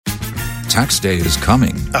Tax day is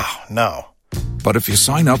coming. Oh, no. But if you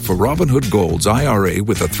sign up for Robinhood Gold's IRA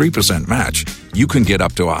with a 3% match, you can get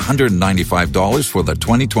up to $195 for the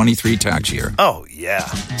 2023 tax year. Oh, yeah.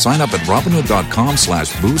 Sign up at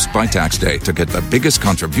Robinhood.com/boost by tax day to get the biggest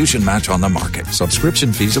contribution match on the market.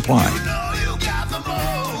 Subscription fees apply.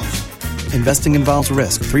 Investing involves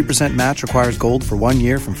risk. 3% match requires gold for 1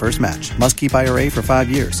 year from first match. Must keep IRA for 5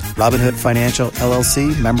 years. Robinhood Financial,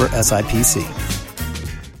 LLC, member SIPC.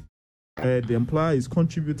 The employer is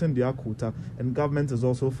contributing their quota, and government is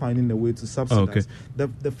also finding a way to subsidize.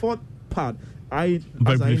 The fourth part, as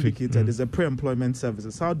I indicated, is a pre-employment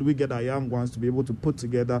services. How do we get our young ones to be able to put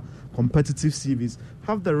together competitive CVs,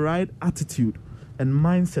 have the right attitude and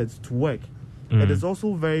mindset to work? It is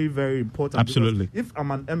also very, very important. Absolutely. If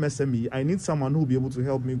I'm an MSME, I need someone who will be able to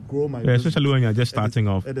help me grow my business. Especially when you're just starting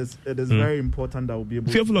off. It is very important that we'll be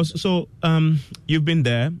able Theophilus, so you've been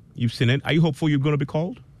there, you've seen it. Are you hopeful you're going to be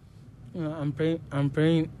called? I'm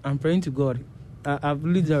praying to God. I've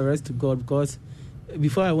leave the rest to God, because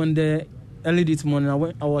before I went there early this morning, I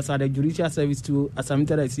was at the judicial service too. I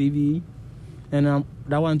submitted a CV, and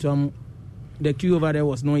that one too, the queue over there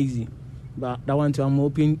was not easy. But that one too, I'm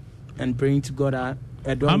hoping and praying to God. How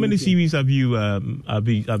many CVs have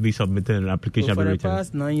you submitted an application? For the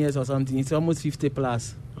past 9 years or something, it's almost 50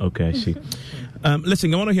 plus. Okay, I see.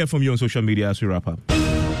 Listen, I want to hear from you on social media as we wrap up.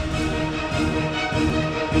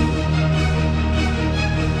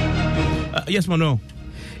 Yes, Mano.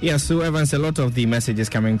 Yeah, so Evans, a lot of the messages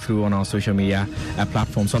coming through on our social media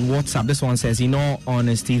platforms. On WhatsApp, this one says, in all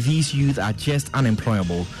honesty, these youth are just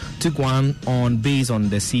unemployable. Took one on based on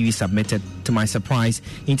the CV submitted. To my surprise,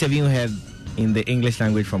 interviewing her in the English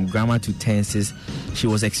language from grammar to tenses, she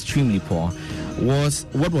was extremely poor.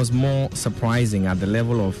 What was more surprising at the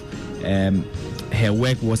level of her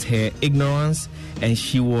work was her ignorance, and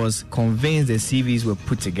she was convinced the CVs were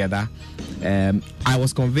put together. I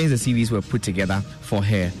was convinced the CVs were put together for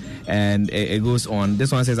her. And it goes on.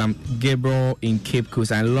 This one says, I'm Gabriel in Cape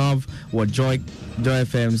Coast. I love what Joy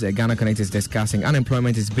FM's Ghana Connect is discussing.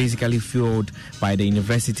 Unemployment is basically fueled by the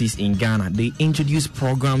universities in Ghana. They introduce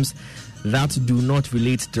programs that do not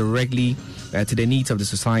relate directly to the needs of the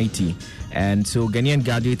society. And so Ghanaian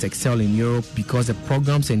graduates excel in Europe because the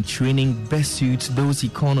programs and training best suits those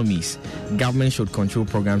economies. Government should control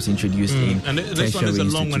programs introduced in and this one is a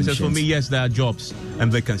long one. It says, for me, yes, there are jobs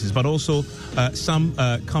and vacancies, but also some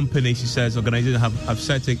companies, he says, organizations have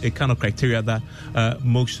set a kind of criteria that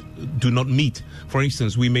most do not meet. For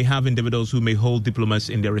instance, we may have individuals who may hold diplomas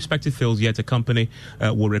in their respective fields, yet a company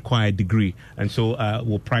will require a degree, and so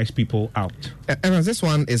will price people out. Evans, this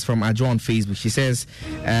one is from Ajo on Facebook. She says,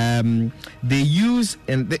 they use,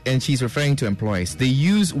 and she's referring to employees, they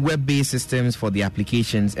use web-based systems for the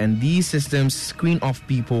applications, and these systems screen off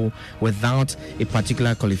people without a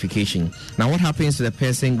particular qualification. Now, what happens to the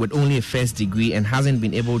person with only a first degree and hasn't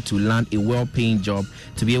been able to land a well-paying job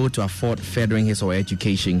to be able to afford furthering his or her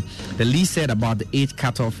education? The least said about the age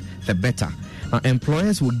cutoff, the better. Now,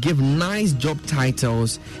 employers will give nice job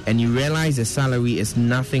titles, and you realize the salary is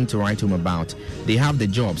nothing to write home about. They have the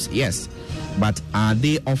jobs, yes, but are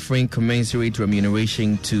they offering commensurate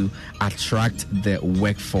remuneration to attract the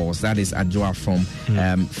workforce? That is Adjoa from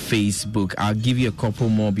Facebook. I'll give you a couple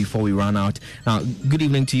more before we run out. Now, good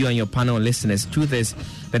evening to you and your panel listeners. Truth is,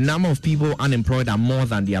 the number of people unemployed are more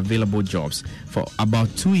than the available jobs. For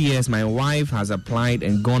about 2 years, my wife has applied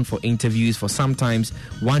and gone for interviews for sometimes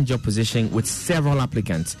one job position with several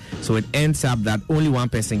applicants. So it ends up that only one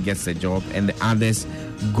person gets the job and the others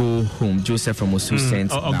go home. Joseph from Osu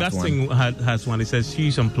sent that Augustine has one. It says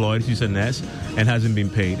she's employed, she's a nurse, and hasn't been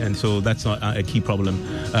paid. And so that's not a key problem.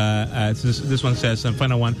 This one says, and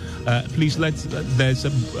final one, please there's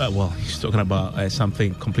he's talking about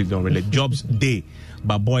something completely unrelated. Jobs Day.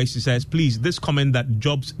 But boys, he says, please, this comment that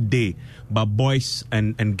Jobs Day, but boys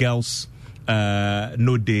and girls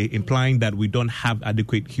no day, implying that we don't have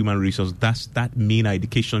adequate human resources. Does that mean our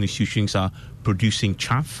educational institutions are producing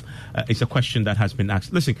chaff? It's a question that has been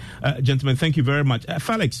asked. Listen, gentlemen, thank you very much.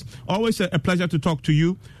 Felix, always a pleasure to talk to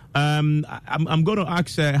you. I'm going to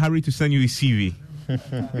ask Harry to send you his CV.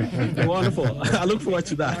 Wonderful. I look forward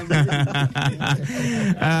to that.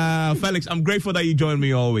 Felix, I'm grateful that you join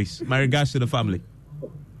me always. My regards to the family.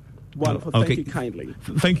 Wonderful. Thank you kindly.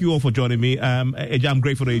 Thank you all for joining me. I'm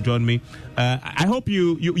grateful that you joined me. I hope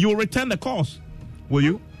you will return the course. Will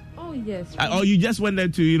you? Oh, yes. Or you just went there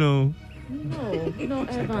to, No,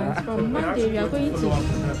 Evans, from Monday we are going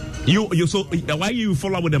to... So why you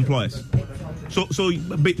follow up with employers? So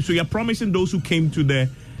you're promising those who came to the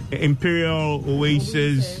Imperial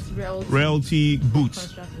Oasis Realty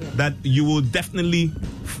booths that you will definitely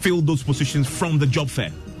fill those positions from the job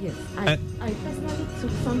fair? Yes, I personally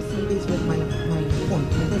took some CVs with my phone, my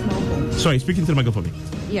personal phone. Sorry, speaking to the microphone.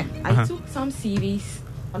 Yeah, I took some CVs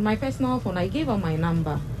on my personal phone. I gave her my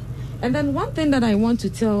number. And then one thing that I want to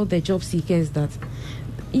tell the job seekers that,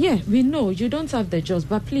 yeah, we know you don't have the jobs,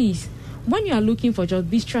 but please, when you are looking for jobs,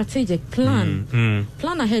 be strategic, plan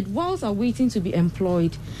ahead whilst are waiting to be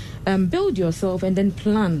employed. Build yourself and then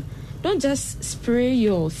plan. Don't just spray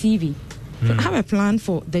your CV. Have a plan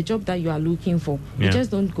for the job that you are looking for. You just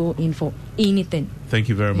don't go in for anything. Thank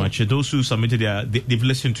you very much. Those who submitted they've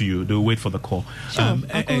listened to you. They'll wait for the call. Sure,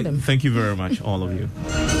 I'll call them. Thank you very much, all of you.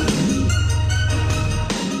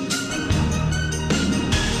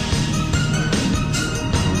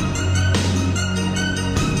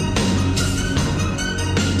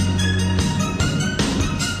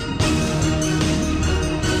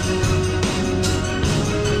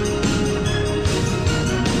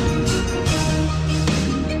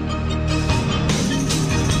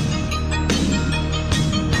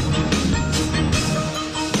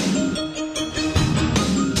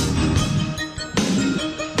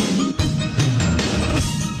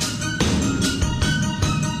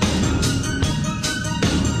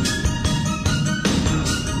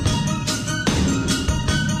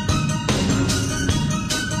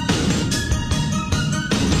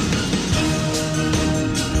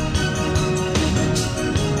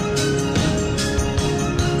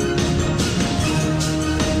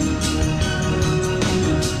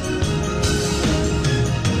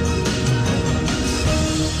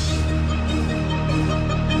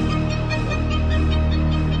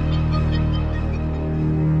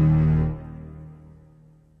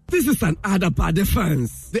 An Adapa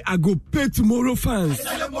fans, they are go pay tomorrow fans.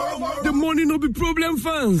 The money no be problem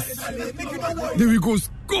fans. They will go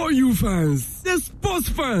score you fans. The sports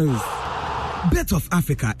fans. Bet of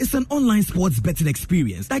Africa is an online sports betting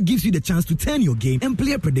experience that gives you the chance to turn your game and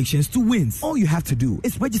player predictions to wins. All you have to do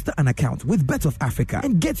is register an account with Bet of Africa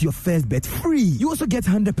and get your first bet free. You also get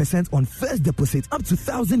 100% on first deposit up to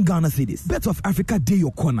 1,000 Ghana cedis. Bet of Africa day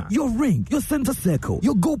your corner, your ring, your center circle,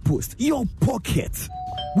 your goalpost, your pocket.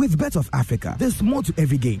 With Bet of Africa, there's more to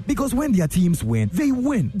every game because when their teams win, they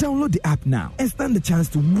win. Download the app now and stand the chance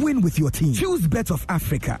to win with your team. Choose Bet of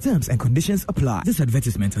Africa. Terms and conditions apply. This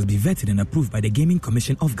advertisement has been vetted and approved by the Gaming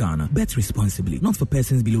Commission of Ghana. Bet responsibly. Not for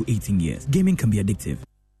persons below 18 years. Gaming can be addictive.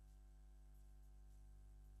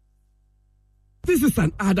 This is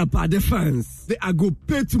an Adapa fans. They are go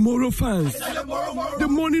pay tomorrow fans. The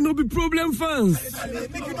money no be problem fans.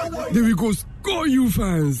 They will go score you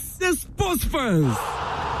fans. The sports fans.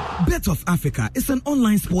 Bet of Africa is an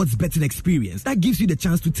online sports betting experience that gives you the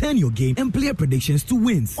chance to turn your game and player predictions to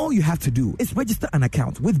wins. All you have to do is register an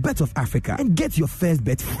account with Bet of Africa and get your first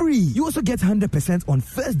bet free. You also get 100% on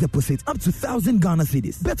first deposit up to 1,000 Ghana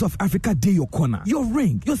cedis. Bet of Africa day your corner, your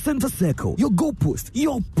ring, your center circle, your goalpost,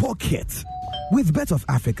 your pocket. With Bet of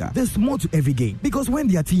Africa, there's more to every game because when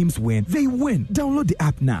their teams win, they win. Download the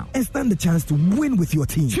app now and stand the chance to win with your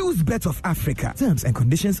team. Choose Bet of Africa. Terms and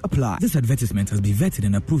conditions apply. This advertisement has been vetted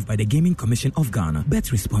and approved by the Gaming Commission of Ghana.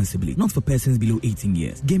 Bet responsibly. Not for persons below 18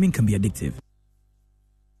 years. Gaming can be addictive.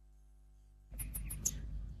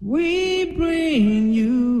 We bring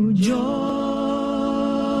you joy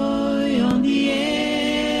on the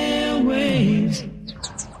airwaves.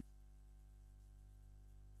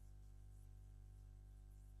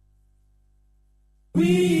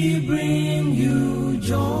 We bring you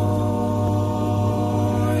joy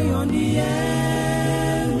on the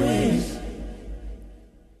airwaves.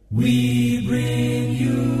 We bring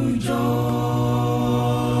you joy,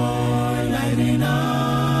 lighting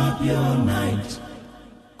up your night,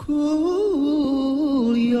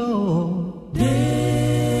 cool your day.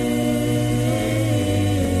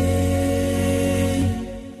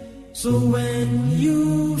 So when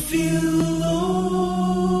you feel low,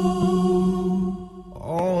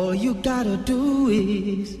 all you gotta do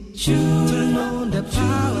is turn on the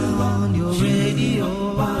power on your radio.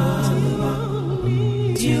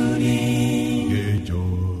 Tune in,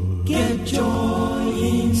 get joy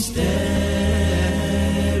in stereo.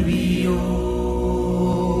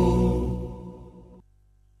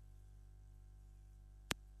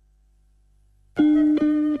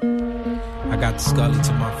 I got Scully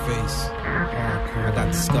to my face. I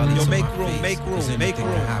got Scully to make my room, face. make room, make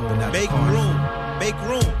room, make room, make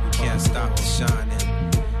room. You can't stop the shining.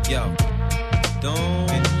 Yo,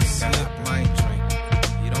 don't slip my drink.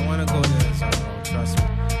 You don't want to go there, so trust me.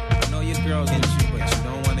 I know your girl gets you, but you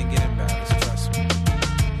don't want to get embarrassed, trust me.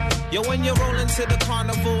 Yo, when you roll into the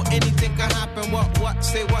carnival, anything can happen. What,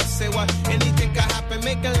 say what, say what. Anything can happen.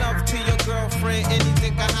 Making love to your girlfriend,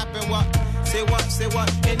 anything can happen. What? Say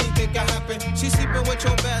what, anything can happen. She sleeping with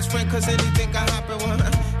your best friend, cause anything can happen.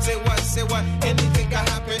 Say what, anything can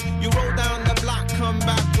happen. You roll down the block, come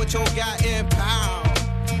back with your guy in power.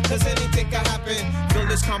 Cause anything can happen. Feel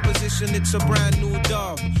this composition, it's a brand new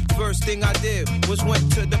dub. First thing I did was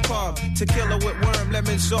went to the pub. Tequila with worm,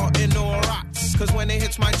 lemon, salt, and no rocks. Cause when it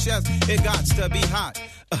hits my chest, it got to be hot.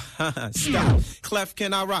 Stop. Clef,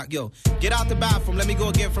 can I rock? Yo, get out the bathroom, let me go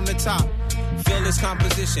again from the top. Feel this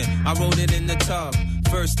composition, I wrote it in the tub.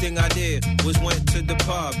 First thing I did was went to the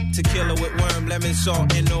pub. Tequila with worm, lemon,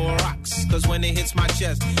 salt, and no rocks. Cause when it hits my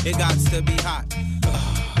chest, it got to be hot.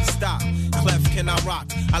 Stop. Clef, can I rock?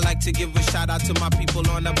 I like to give a shout out to my people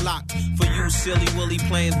on the block. For you, silly Willy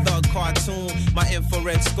playing thug cartoon. My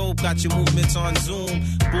infrared scope got your movements on Zoom.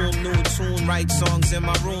 Boom, new tune, write songs in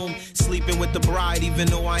my room. Sleeping with the bride, even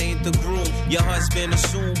though I ain't the groom. Your husband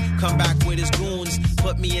assume, come back with his goons.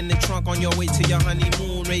 Put me in the trunk on your way to your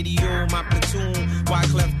honeymoon. Radio, my platoon. Why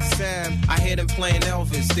Clef the Sam? I hear them playing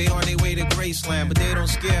Elvis. They on their way to Graceland, but they don't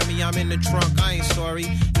scare me. I'm in the trunk, I ain't sorry.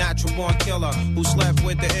 Natural born killer who slept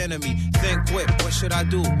with the enemy. Think quick, what should I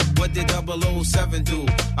do? What did 007 do?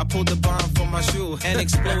 I pulled the bomb from my shoe and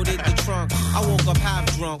exploded the trunk. I woke up half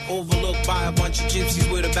drunk, overlooked by a bunch of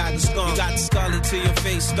gypsies with a bag of skunk. You got the scully to your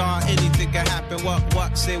face, star. Anything can happen.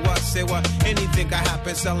 What? Say what? Anything can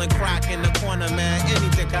happen. Selling crack in the corner, man.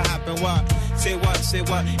 Anything can happen. What? Say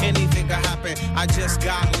what? Anything can happen. I just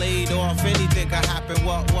got laid off. Anything can happen.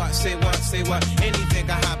 What? Say what? Anything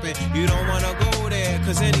can happen. You don't wanna go there,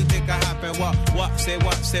 cause anything can happen. What? Say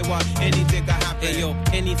what? Anything can happen. Hey, yo,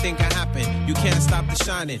 anything can happen. You can't stop the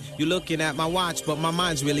shining. You looking at my watch, but my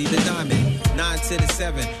mind's really the diamond. 9 to the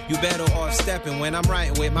 7, you better off stepping. When I'm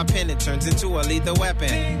writing with my pen, it turns into a lethal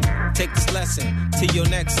weapon. Take this lesson to your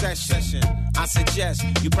next session. I suggest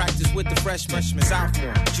you practice with the freshman,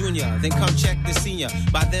 sophomore, junior, then come check the senior.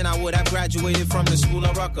 By then I would have graduated from the school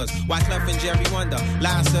of Rutgers. Wyclef and Jerry Wonder,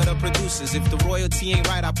 last of the producers. If the royalty ain't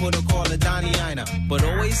right, I put a call to Donnie Ina. But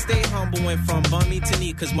always stay humble and from bummy to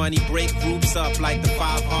knee, cause money break groups up like the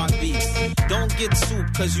 5 heartbeats. Don't get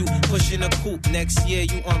soup cause you pushing a coupe. Next year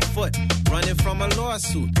you on foot, running from a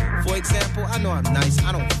lawsuit. For example, I know I'm nice,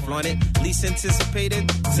 I don't flaunt it. Least anticipated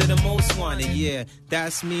to the most wanted, yeah.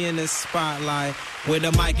 That's me in the spotlight with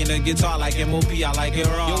a mic and a guitar like MOP, I like it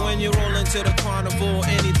raw. Yo, when you roll into the carnival,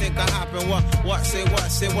 anything can happen. What? Say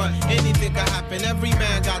what? Anything can happen. Every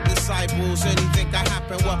man got disciples, anything can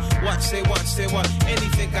happen. What? Say what?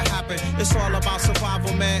 Anything can happen. It's all about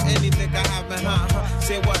survival, man. Anything can happen.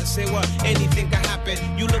 Say what? Anything can happen.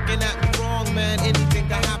 You looking at me wrong, man. Anything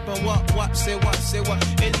can happen. What? Say what?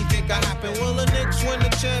 Anything can happen. Will the Knicks win the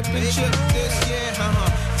championship this year?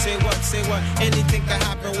 Say what? Anything can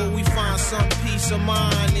happen. Will we find some peace of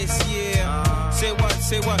mind this year? Say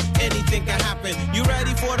what? Anything can happen. You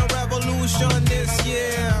ready for the revolution this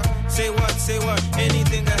year? Say what?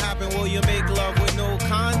 Anything can happen. Will you make love with no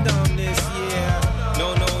condom this year?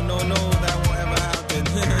 No, that won't ever happen.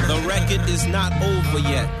 The record is not over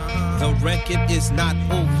yet. The record is not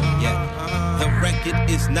over yet. The record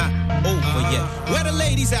is not over yet. Where the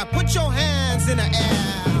ladies at? Put your hands in the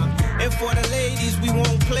air. And for the ladies, we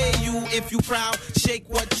won't play you if you proud. Shake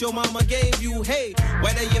what your mama gave you. Hey,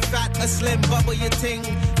 whether you're fat or slim, bubble your ting.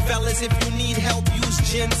 Fellas, if you need help, use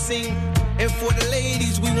ginseng. And for the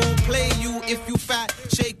ladies, we won't play you if you fat.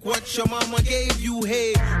 Shake what your mama gave you.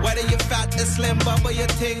 Hey, whether you're fat or slim, bubble your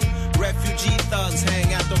ting. Refugee thugs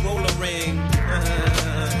hang at the roller ring.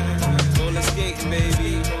 Roller skating,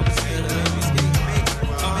 baby.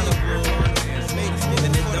 Carnival.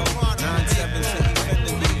 Living it though. 9-7 to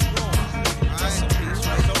infinity.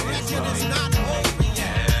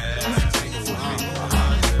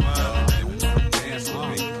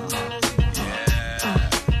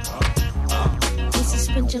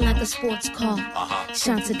 Like a sports car.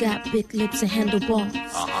 Shanta got big lips and handlebars.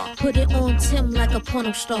 Put it on Tim like a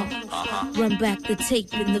porno star. Run back the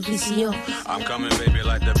tape in the VCR. I'm coming, baby,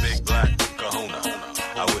 like the big black kahuna.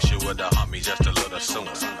 I wish you would have humped me just a little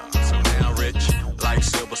sooner. So now rich, like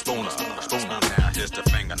silver spooner. Now here's the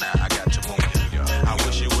finger, now I got your moon. I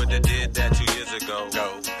wish you would have did that 2 years ago.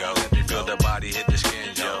 Go. Let me feel the body hit the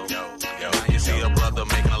skin, yo. Now you see a brother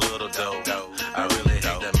making a little dough. I really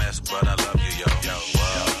hate that mess, but I love you, yo.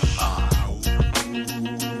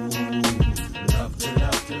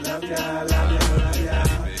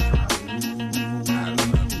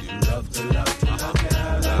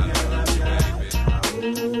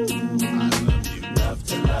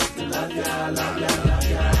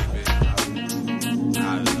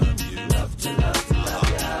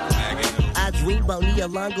 about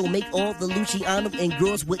Nialango. Make all the Luciano and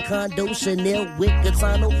girls with condo. Chanel with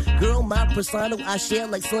Gaetano. Girl, my persona, I share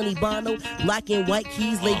like Sonny Bono. Black and white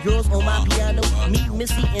keys, lay girls on my piano. Me,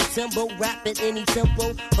 Missy, and Timbo, rap at any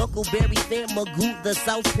tempo. Huckleberry fan, Magoo, the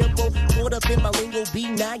South Pimple. Caught up in my lingo,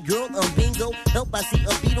 B9, girl, I'm bingo. Help, I see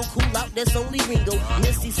a beetle cool out, that's only Ringo.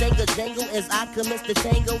 Missy sang a jangle as I commence the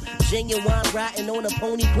tango. Genuine riding on a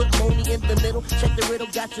pony, put money in the middle. Check the riddle,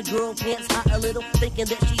 got your girl pants hot a little. Thinking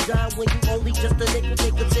that she dying when you only just a nickel.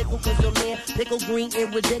 Take a tickle, cause your man pickle green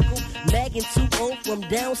and ridiculous. Magging 2-0 from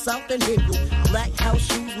down south and Hickle. Black house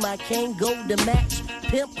shoes, my cane go to match.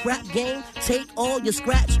 Pimp crap game, take all your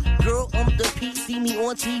scratch. Girl, I'm the P, see me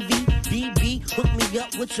on TV. BB, hook me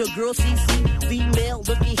up with your girl CC. Female,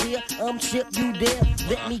 looky here, I'm Chip, you there.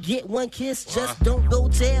 Let me get one kiss, just don't go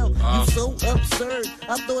tell. You so absurd,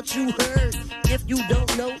 I thought you heard. If you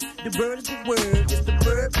don't know, the bird is the word. It's the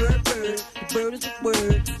bird, bird, bird. The bird is the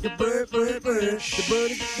word. The bird, bird, bird. The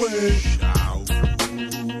bird is the word.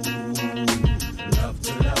 Love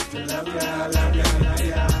to love to love ya, love ya, love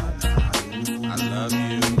ya. I love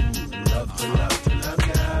you. Love to love to love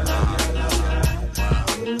ya, love ya, love ya.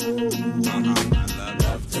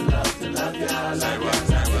 Love to love to love ya, love ya,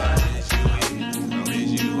 love ya.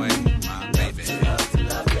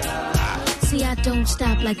 See, I don't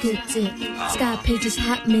stop like good dick. Sky pages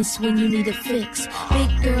hot miss when you need a fix.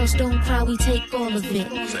 Big girls don't cry, we take all of it.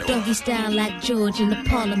 Doggy style like George in the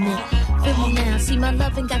parliament. Feel me now, see my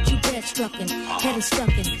loving got you dead struckin'. Head is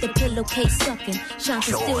stuckin', the pillowcase suckin'. Shanta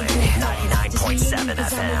still doing nothing. Just me and me,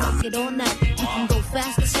 cause I'ma rock it all night. You can go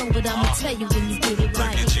fast or slow, but I'ma tell you when you get it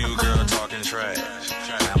right. Look at you, girl, talking trash.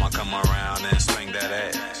 I'ma come around and swing that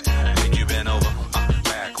ass. Think you been over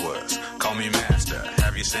backwards. Call me master.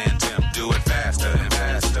 Have you saying, Tim, do it faster and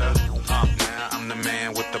faster. Now I'm the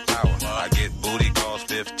man with the power. I get booty calls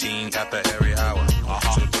 15 after every hour.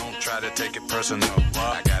 So don't try to take it personal.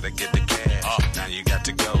 I gotta get the cash. Now you got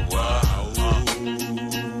to go. Love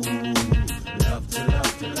to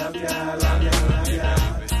love to love ya, love ya, love ya.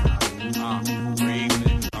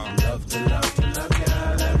 Love to love to love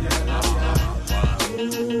ya, love ya, love ya.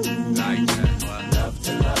 Like that. Love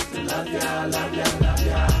to love to love ya, love ya, love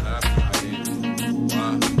ya.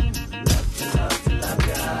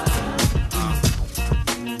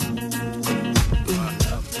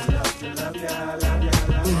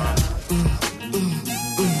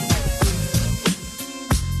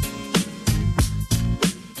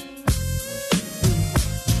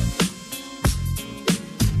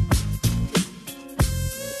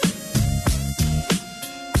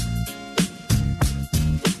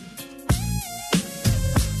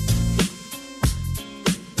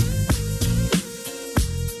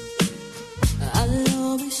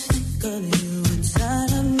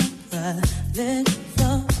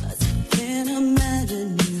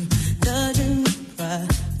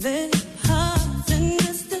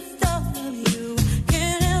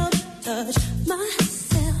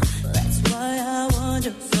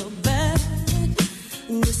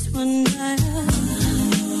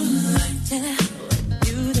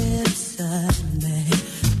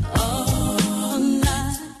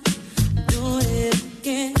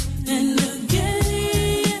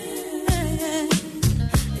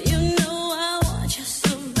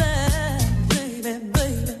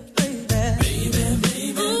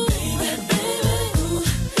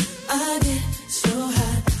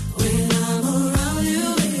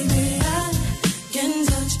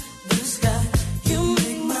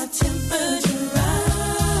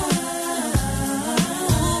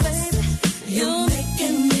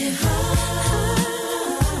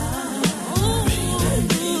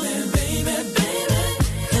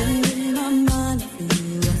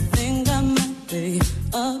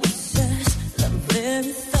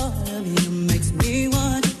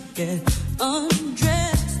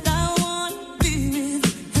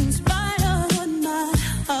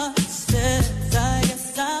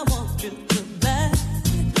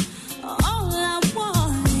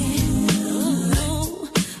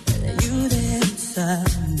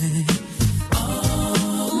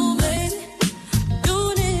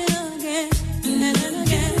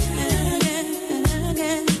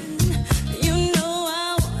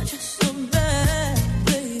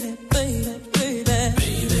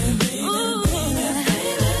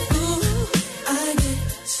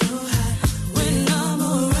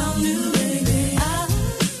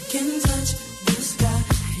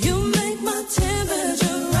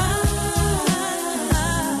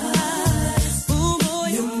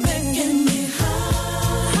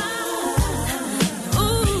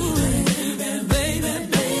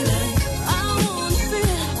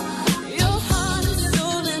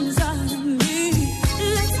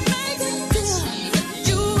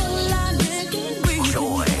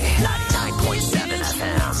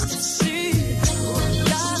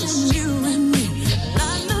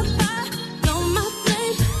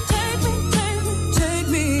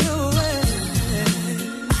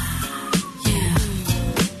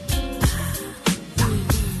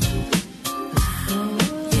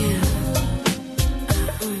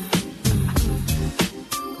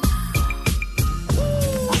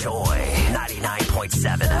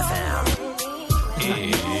 89.7 FM.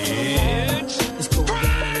 It's going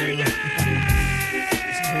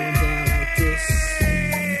down like this.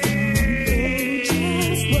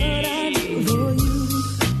 Just what I do for you.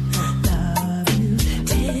 Love you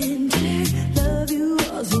tender, love you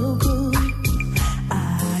all so cool. I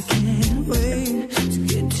can't wait to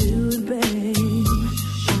get to it, babe.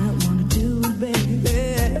 I wanna do it, baby.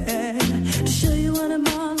 To show you what I'm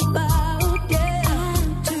all about, yeah.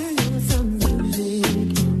 I'll turn on some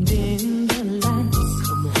music and dim the lights.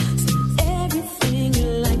 Everything you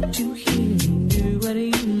like to hear, do what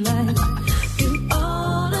you like. Do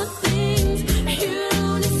all the things you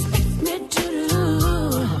don't expect me to do.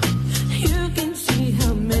 You can see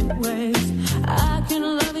how many ways I can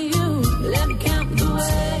love you. Let me count the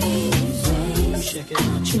ways. Check it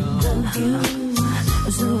out, y'all.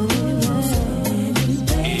 So many ways.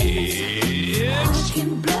 I can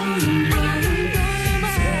blow your mind.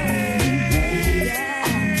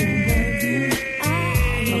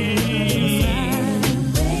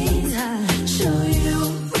 Show you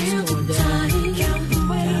real time, count the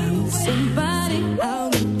ways. Somebody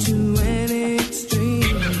out to any extreme.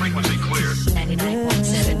 Keep the frequency clear.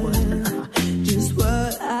 99.7. Just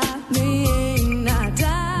what I mean. I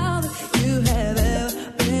doubt you have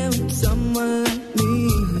ever been with someone like me.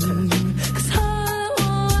 'Cause all I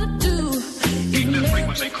wanna do is Keep the make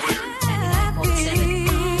frequency clear.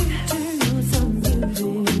 turn on some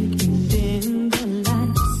music and dim the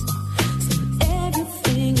lights.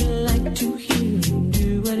 Everything you like to hear, do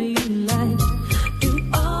what you like. Do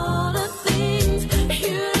all the things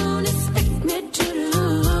you don't expect me to do.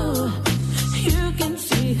 You can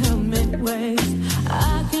see how many ways I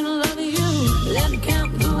can love you. Let me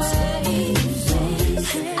count the ways. I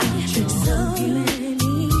can love you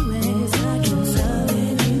anyways. I can love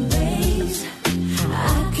anyways. I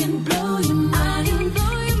can blow your mind,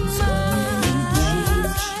 blow your mind.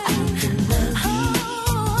 I can love you.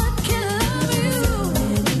 I can love you.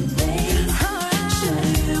 Show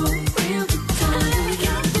you real good time,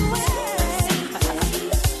 count the ways.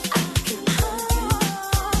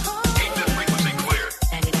 Keep the frequency clear.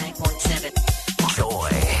 99.7.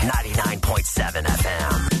 Joy 99.7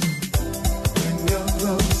 FM. When you're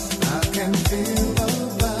close, I can feel the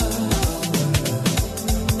power.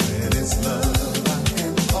 When it's love, I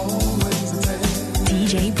can always tell.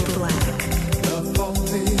 DJ Black. Love for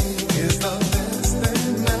me is the best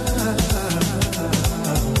thing now.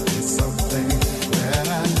 It's something that I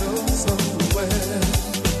know so well.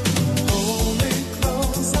 Hold me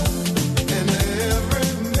closer in every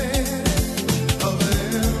minute of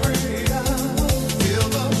every hour. Feel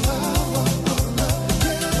the power of love.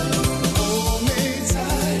 Hold me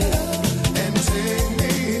tighter and take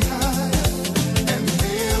me higher and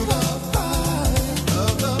feel the fire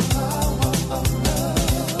of the power of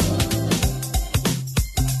love.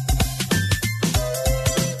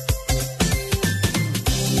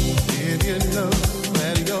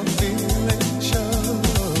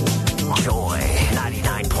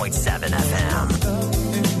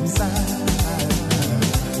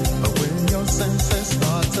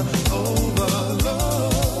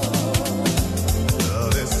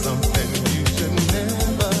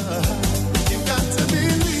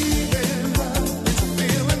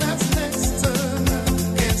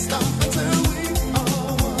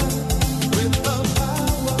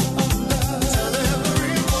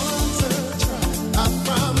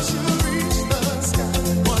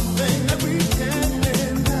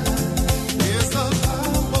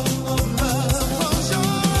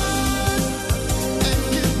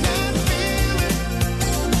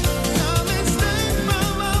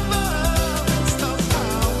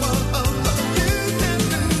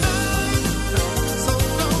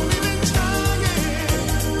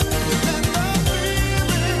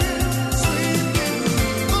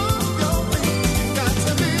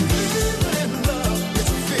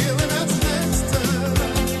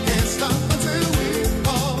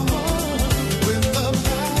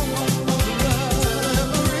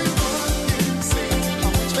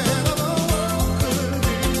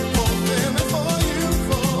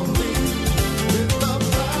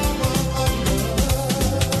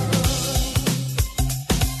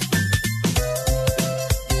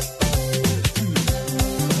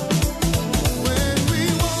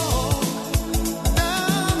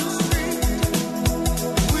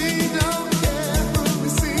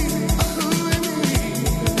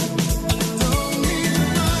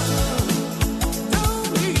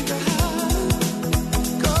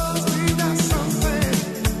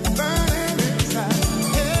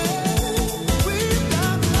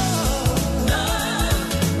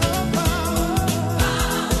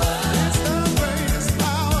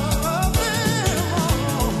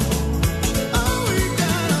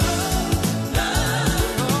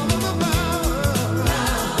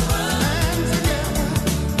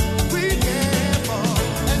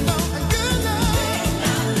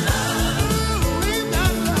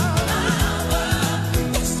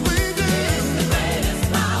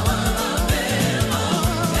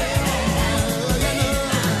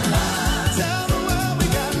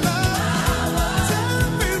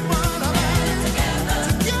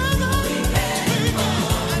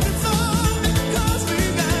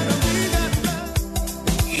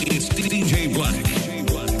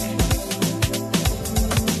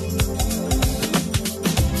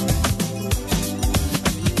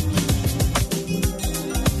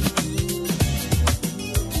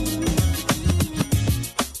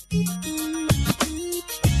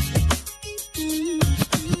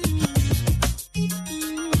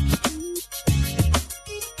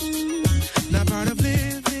 part of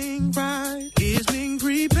living right is being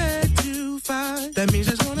prepared to fight. That means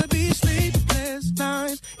there's gonna be sleepless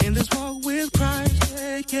nights in this walk with Christ.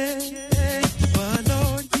 Yeah. But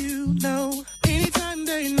Lord, you know, anytime,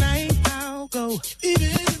 day, night, I'll go.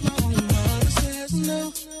 Even if my own mother says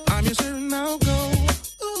no, I'm your certain I'll go.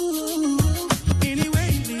 Ooh.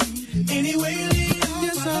 Anyway, lead,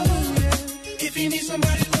 yes, I will. Yeah. If you need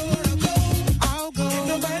somebody, Lord, I'll go. If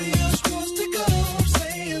nobody else wants to go,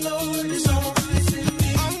 say, Lord, it's all right.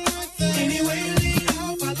 I'm right there. Anyway, lead,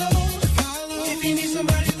 I'll follow. If you need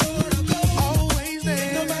somebody, Lord, I'll go. Always there.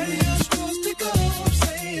 If nobody else wants to go,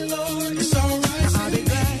 say, Lord, it's all right. I'll be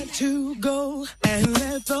glad to go and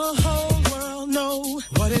let the whole world know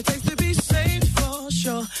what it takes to be saved for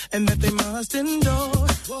sure, and that they must endure.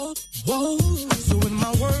 Whoa. So with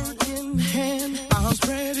my word in hand, I'll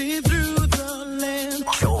spread it through the land.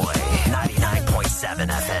 Joy 99.7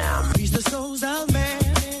 FM. Reach the souls out, man,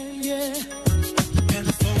 yeah. And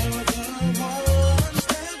for the ones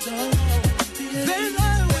that don't, then I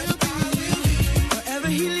will be wherever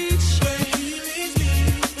he leads me.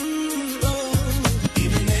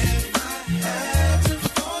 Even if I had to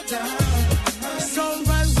fall down, it's all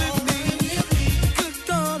right with me. Good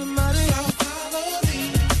God Almighty, I'll follow thee.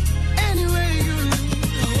 Anyway you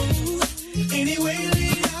lead, anyway you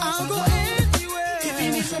lead, I'll go anywhere. If you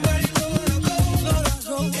need somebody, Lord, I'll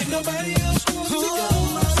go. If nobody else wants to go,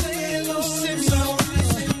 I'll say, Lord, send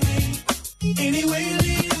me. Anyway you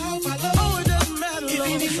lead, I'll follow. Oh, it doesn't matter, Lord. If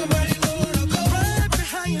you need somebody, Lord, I'll go. Right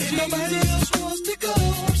behind you. If nobody else wants to go,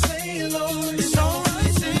 I'm saying, Lord, it's all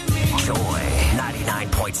right, send me. Joy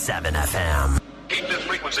 99.7 FM. Keep this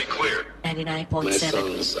frequency clear. 99.7. My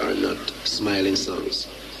songs are not smiling songs.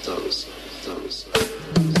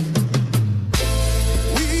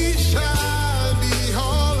 We shall be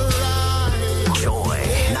all right. Joy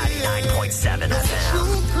 99.7 FM.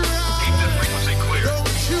 Keep this frequency clear.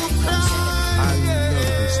 Don't you cry. I love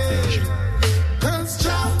this station. 'Cause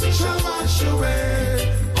Jah shall wash away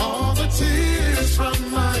all the tears from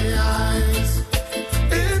my eyes.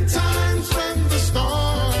 In times when the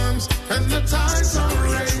storms and the tides are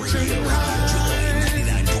raging high,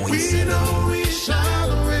 we know we shall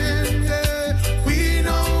win, yeah. We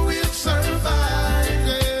know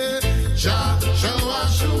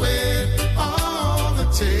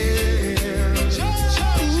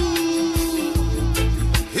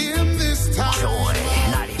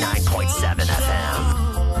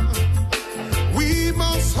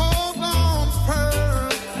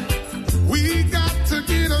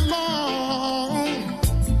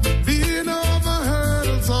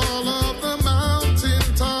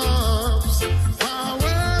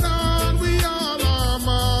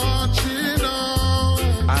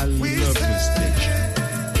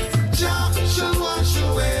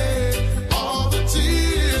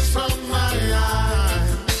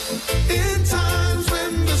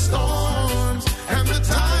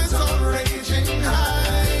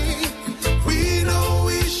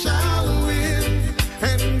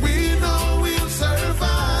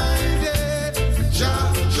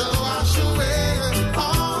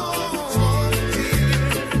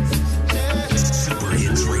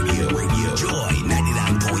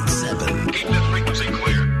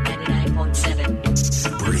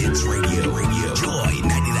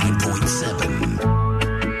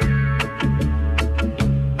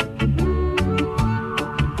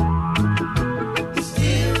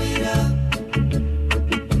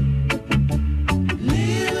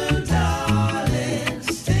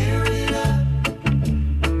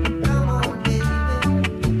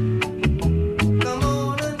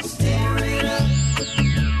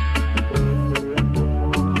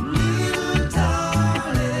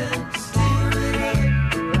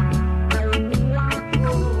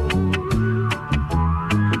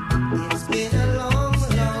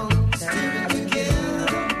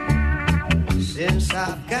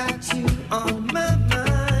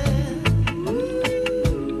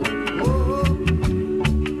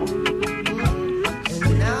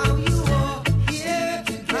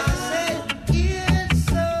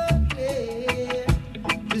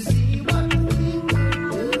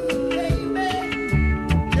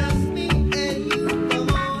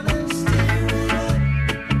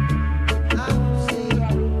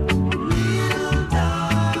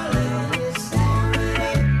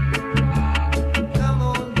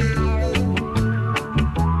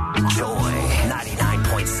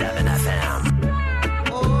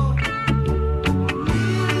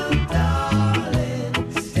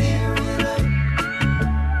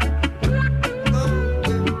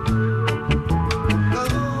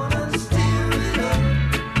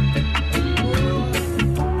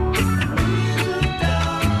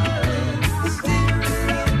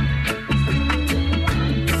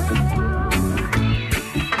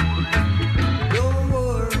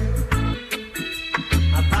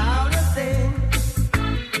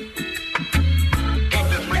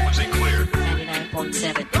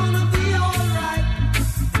 99.7. Gonna be alright.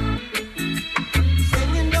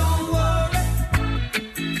 Singing, don't worry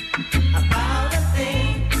about a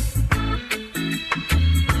thing.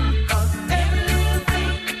 'Cause every little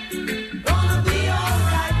thing gonna be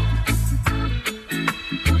alright.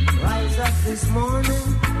 Rise up this morning,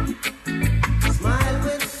 smile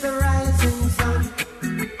with the rising sun.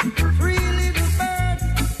 Three little birds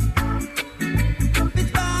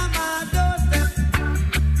pitch by my doorstep,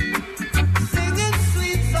 singing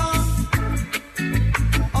sweet songs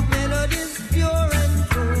of melodies pure and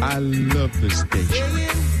true. I love this station.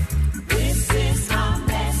 This is our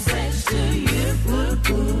message to you.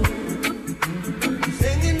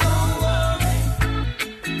 Singing, don't worry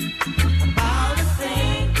about a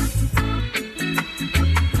thing.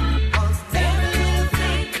 'Cause every little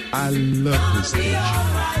thing I love this be station.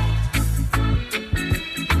 alright.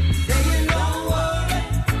 Saying, don't worry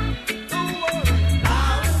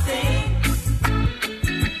about a thing.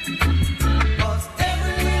 'Cause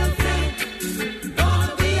every little thing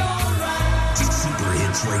gonna be alright. Super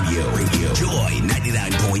Hits Radio. Joy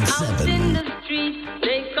 99.7. the street,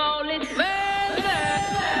 they call it murder.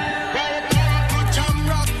 Jam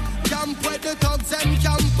rock, camp where the thugs and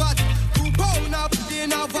camp at. 2 pound up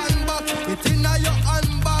in a van back. It in a your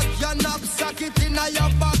handbag, your knapsack, it in a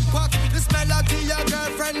your backpack. This melody your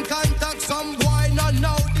girlfriend contact. Some boy not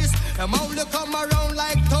know this. Them only come around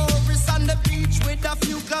like tourists on the beach with a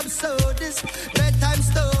few club sodas, bedtime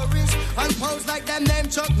stories, and pose like them name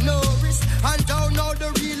Chuck Norris. And don't know the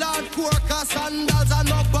real hardcore, 'cause sandals are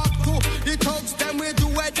no back to. The thugs them we do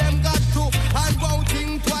where them got to. And won't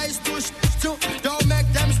think twice to don't make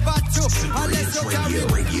them spot you. Unless you carry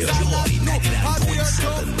Radio. Joy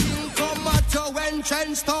 99.7. come at you when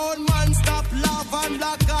Trenchtown man stop laugh and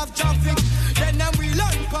block off traffic. Then them we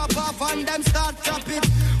learn pop off and them start chop it.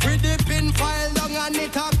 With the pin file down and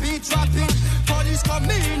it happy trap it. Police come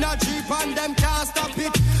in a jeep and them can't stop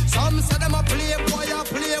it. Some say them a playboy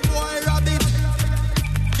rabbit.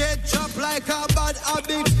 Get chopped like a bad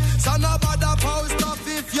habit. So no bother post off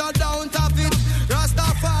if you don't have it.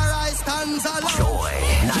 Rastafari stands alone. Joy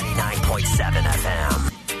 99.7 FM.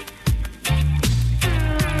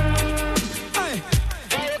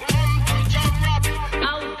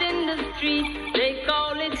 Out in the street, they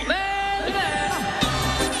call it murder.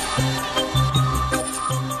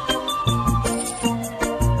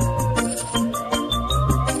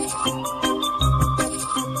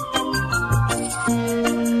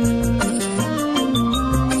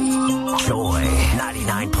 Joy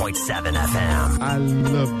 99.7 FM. I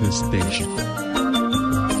love this station.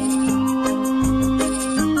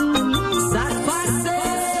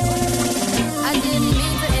 I didn't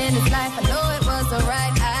mean to end his life. I know it was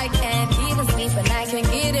alright. I can't even sleep and I can't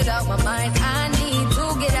get it out my mind. I need to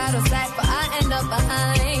get out of sight, but I end up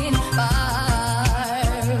behind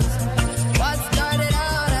bars. What started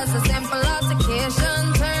out as a simple altercation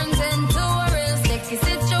turns into a real sticky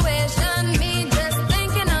situation. Me just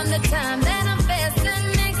thinking on the time that I'm facing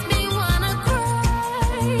makes me wanna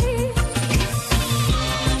cry.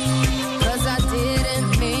 'Cause I didn't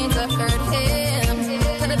mean to hurt him.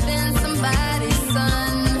 Could have been somebody's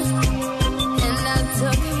son. And I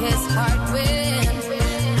took his heart when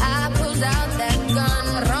I pulled out that gun.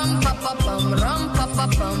 Rum pa pa bum, rum pa pa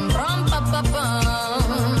bum, rum pa pa bum.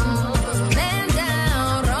 Man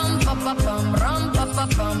down, rum pa pa bum, rum pa pa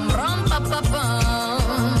bum, rum pa pa bum.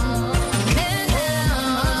 Man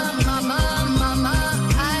down, mama,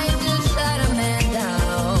 I just shot a man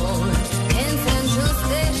down in Central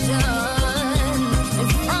Station in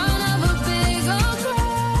front of a big old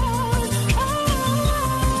crowd.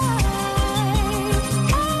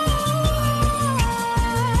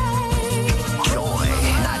 Joy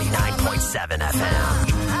 99.7 FM.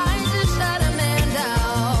 I just shot a man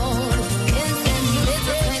down in Central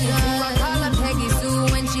Station. I call her Peggy Sue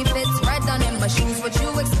when she fits right down in my shoes. What you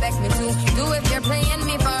expect me to do if you're playing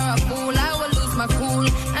me for a fool? I will lose my cool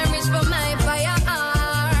and reach for my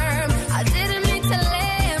firearm. I didn't mean to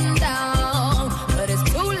lay him down, but it's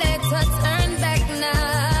too late to turn back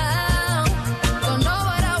now. Don't know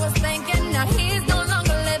what I was thinking. Now he's no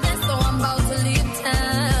longer living, so I'm about to leave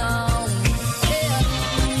town. Yeah.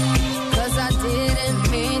 'Cause I didn't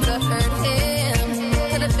mean to hurt him.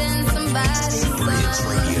 Could have been somebody's son.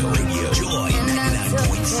 Joy And I took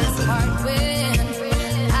his 99.7. heart when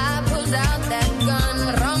I pulled out that gun.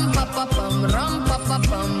 Rum pa pa bum, rum pa pa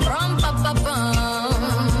bum, rum pa pa bum.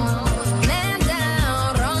 Man down,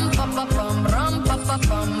 rum pa pa bum, rum pa pa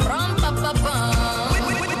bum, rum pa pa bum.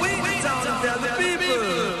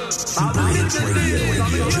 Super Hits Radio.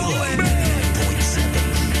 Joy 99.7.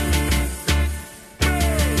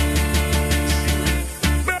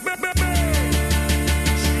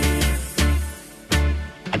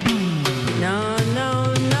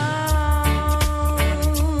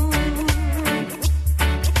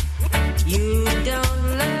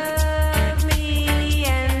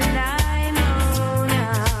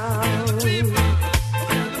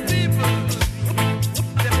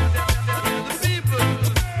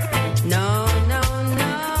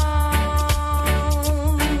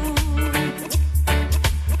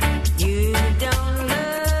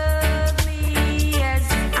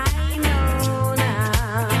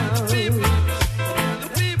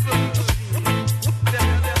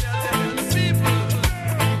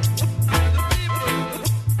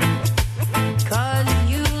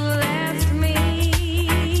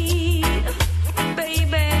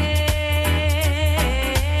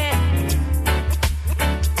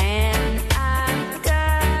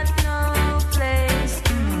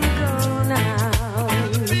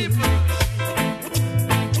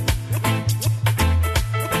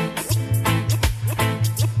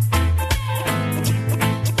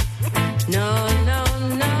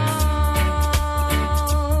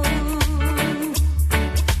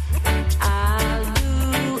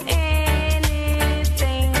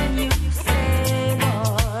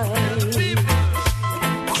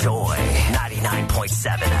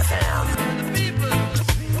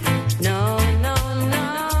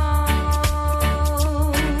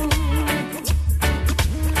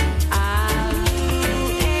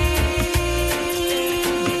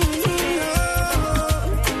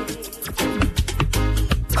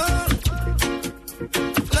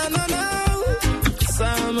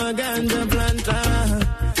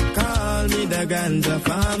 ganja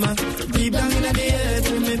farmer. Deep down in the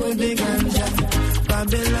earth, me put the ganja.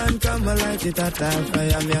 Babylon come and light it at a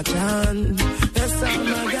fire, me a chant. Yes, I'm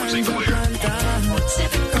a ganja planter.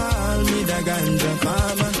 Call me the ganja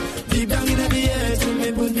farmer. Deep down in the earth,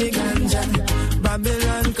 me put the ganja.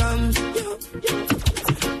 Babylon come.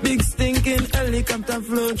 Big stinking helicopter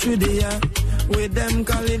flow through the air. With them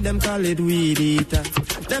call it weed eater.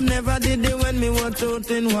 Them never did it when me was out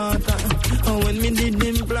in water. Or when me did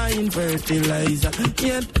implying fertilizer.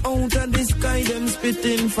 Yet out of the sky them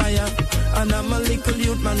spitting fire. And I'm a little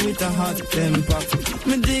youth man with a hot temper.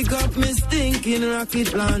 Me dig up me stinking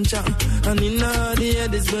rocket launcher. And in the air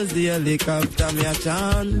this was the helicopter me a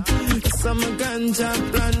chant. Some ganja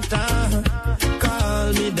planter.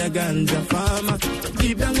 Call me the ganja farmer.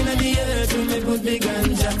 Deep down in the earth me put the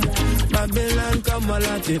ganja. Babylon come a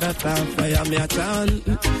lot it at a fire me a chant.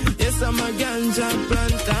 Yes, I'm a ganja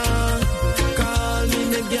planter. Call me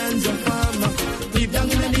the ganja farmer. Deep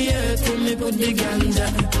down in the earth me put the ganja.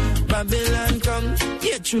 Babylon come,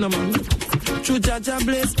 yeah, tuna man. True Jaja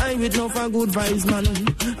bless I with no for good vibes, man.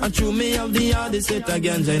 And true me have the hardest set of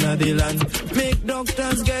ganja in the land. Make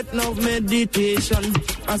doctors get no meditation.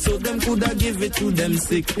 And so them coulda give it to them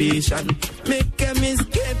sick patient. Make chemists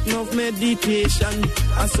get no meditation.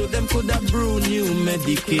 And so them coulda brew new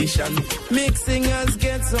medication. Make singers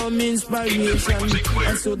get some inspiration.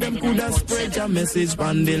 And so them coulda spread a message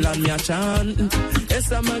from the land me a chant.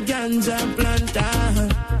 Yes, I'm a ganja planter.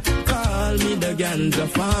 Call me the ganja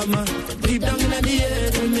farmer. Deep down in the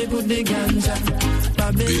earth when me put the ganja.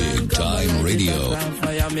 Babylon Big Time Radio.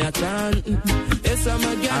 Fire me a chant. Yes, I'm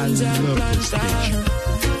a ganja planter.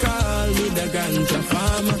 Call me the ganja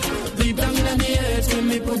farmer. Deep down in the earth when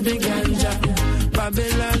me put the ganja.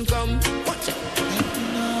 Babylon come. Watch it.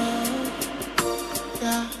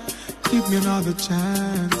 Yeah. Give me another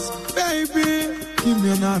chance, baby. Give me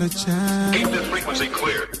another chance. Keep the frequency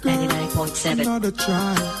clear. 99.7. Another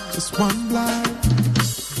try, just one blind.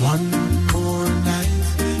 One more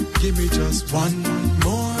night. Give me just one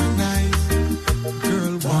more night.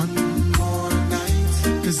 Girl, one more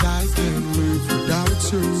night. 'Cause I can't live without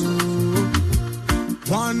you.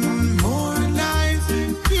 One more night.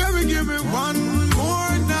 Baby, give me one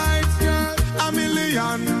more night, girl. A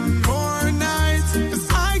million more nights. 'Cause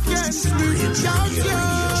I can't live without you.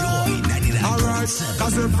 Alright,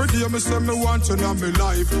 'cause every day me say me want you in my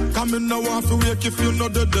life. Come in now have to wake if you know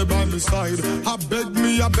that they by my side.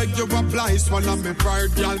 I beg you apply, swallow me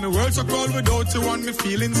pride. Girl, me world so cold without you and me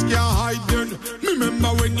feelings can't hide then.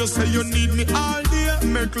 Remember when you say you need me all day.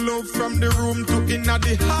 Make love from the room to inna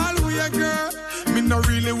the hallway, girl. Me no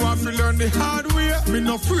really want to learn the hard way. Me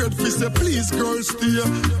no afraid to say please girl stay.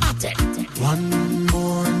 One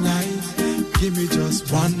more night, give me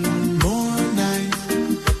just one more night.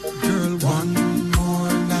 Girl, one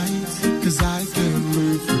more night, 'cause I can't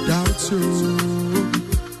live without you.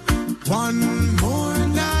 One more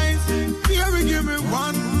night, baby, give me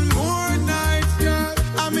one more night, girl.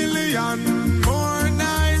 A million more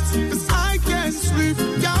nights, 'cause I can't sleep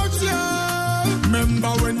without you.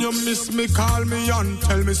 Remember when you miss me, call me and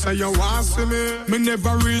tell me say you want see me. Me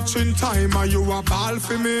never reach in time and you a ball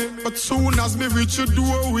for me. But soon as me reach your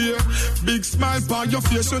doorway, big smile on your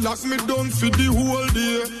face, you lock me down for the whole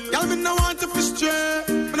day. Y'all me no want you to stray,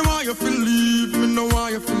 me no want you to leave, me no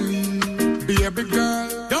want you to leave. Baby girl,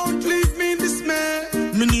 don't leave me in dismay.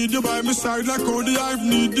 Me need you by my side like how the hive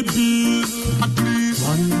need the bees. At least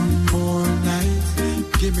one more night,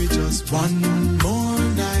 give me just one more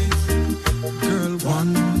night. Girl,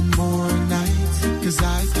 one more night, 'cause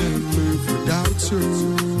I can't live without you.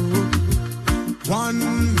 One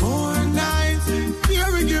more night,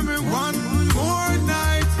 baby, give me one more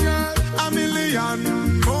night, girl. A million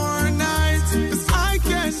more nights, 'cause I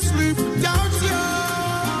can't sleep without you.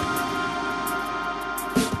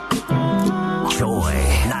 Joy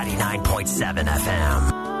 99.7 FM.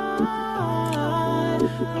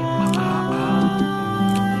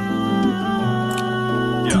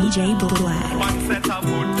 DJ Black. One set of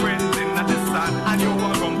footprints in the sun, and you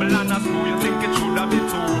are rumble and a screw. You think it should have been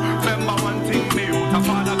two. Remember one thing, me out of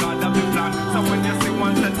Father God of the plan. So when you see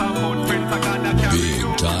one set of footprints, I gotta carry Big you.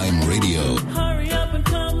 Time Radio. Hurry up and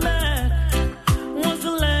come back was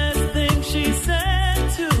the last thing she said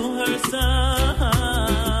to her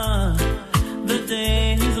son. The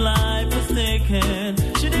day his life was taken,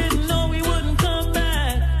 she didn't know he wouldn't come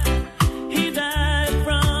back. He died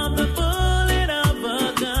from the bullet of a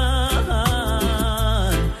gun.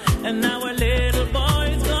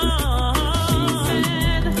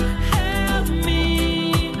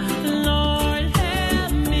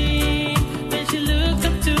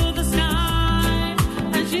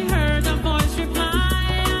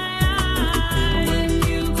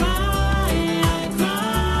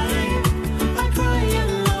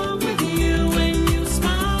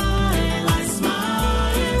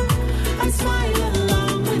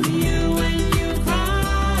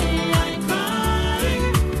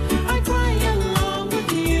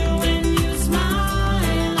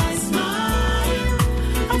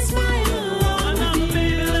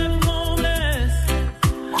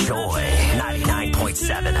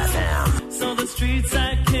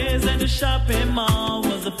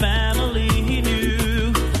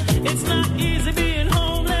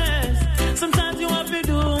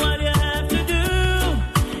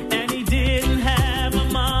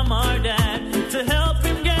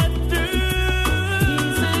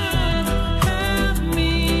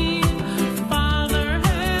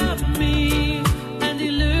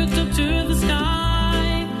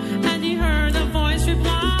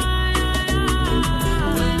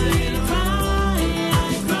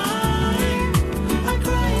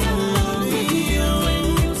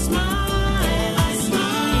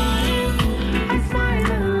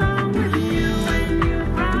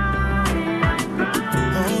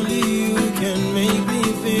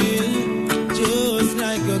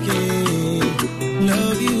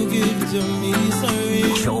 love you give to me, sorry.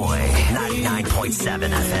 Joy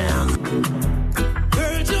 99.7 FM.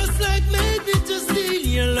 Girl, just like magnet to steal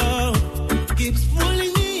your love keeps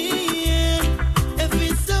pulling me in. If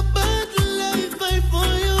it's a battle I fight for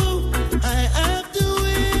you, I have to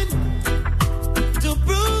win to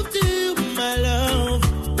prove to you my love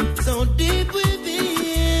so deep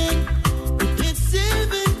within. It's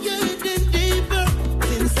even getting deeper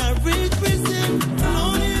since I reached prison.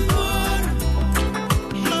 Longing for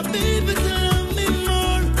my baby to love me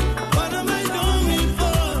more. What am I longing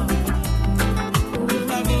for?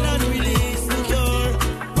 Babylon release the cure.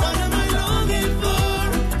 What am I longing for?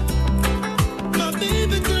 My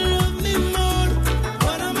baby to love me more.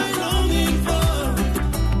 What am I longing for?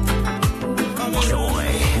 Joy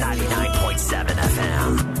 99.7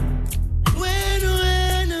 FM. When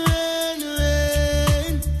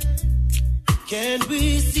can we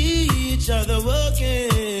see each other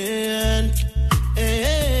again?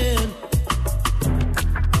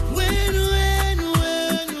 When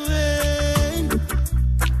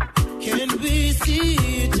can we see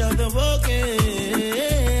each other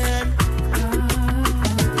again?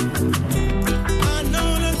 I know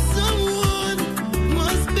that someone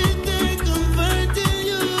must be there comforting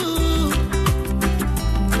you.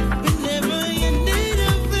 Whenever you need a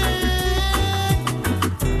friend,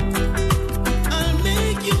 I'll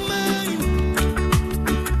make you mine.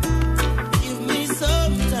 Give me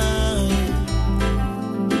some time.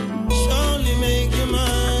 Surely make you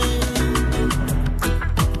mine.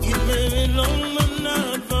 It may be long, but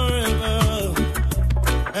not forever.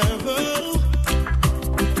 Ever.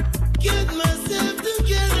 Get myself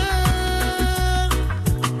together.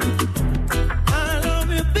 I love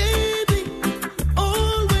you, baby.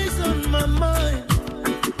 Always on my mind.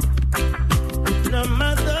 No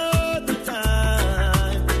matter the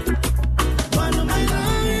time. What am I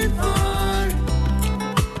longing for?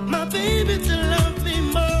 My baby to love me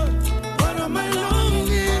more. What am I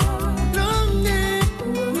longing?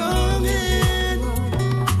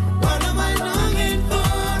 What am I longing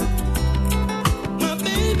for? My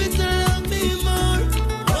baby to love me more.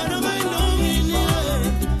 What am I longing for?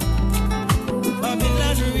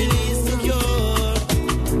 Babylon release the cure.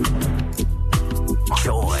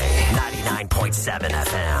 Joy 99.7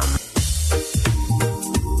 FM.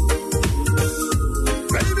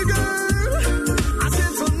 Baby girl, I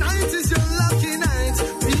said tonight is your lucky night.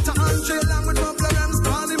 Peter Andre along with Bubba Rams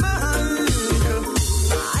calling my hand.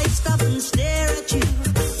 I stop and stare at you,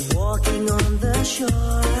 walking on the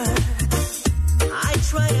shore. I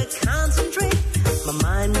try to concentrate, my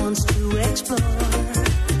mind wants to explore.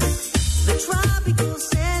 The tropical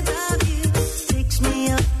scent of you takes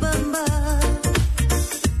me up above.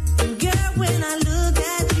 And girl, when I look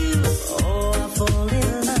at you, oh, I fall in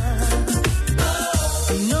love.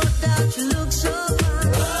 No doubt you look so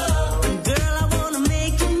fine. Girl, I wanna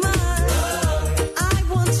make you mine. I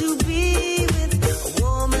want to be with a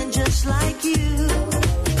woman just like you.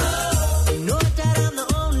 No doubt I'm the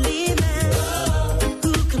only man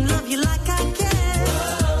who can love you like I can.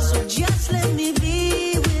 So just let me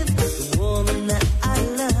be with the woman that I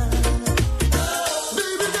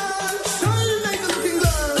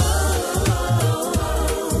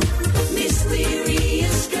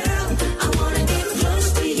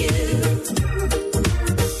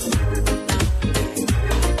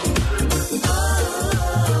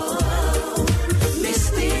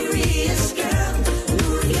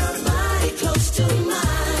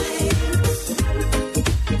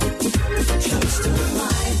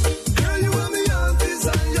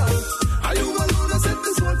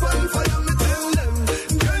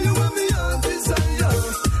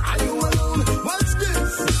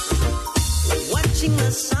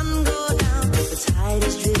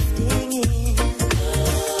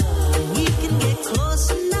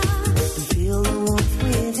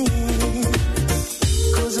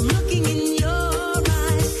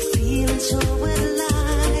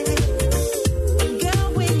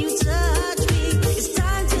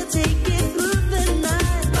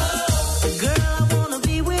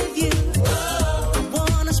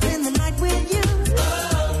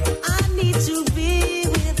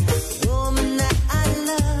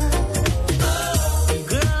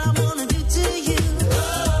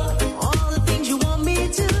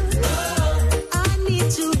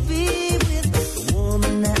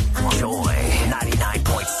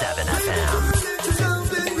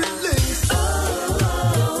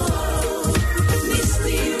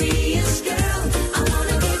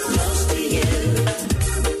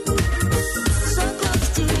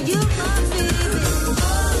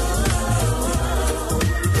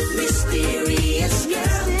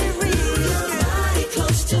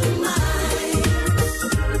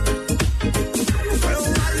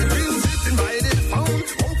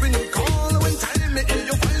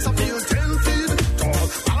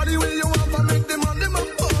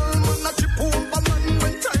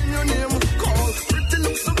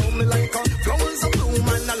Flowers of bloom,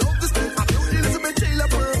 and I love the smell of you, Elizabeth Taylor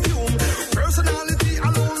perfume. Personality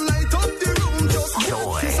alone light up the room. Just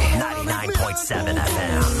Joy 99.7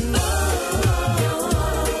 FM.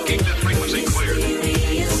 Keep the frequency clear.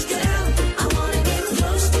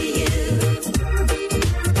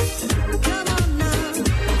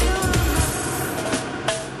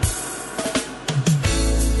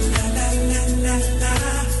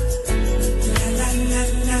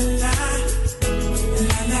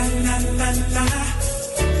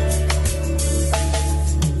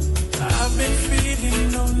 I've been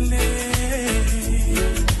feeling lonely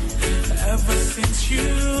ever since you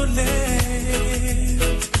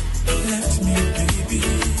left me, baby.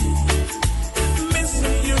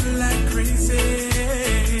 Missing you like crazy.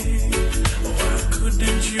 Why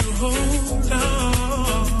couldn't you hold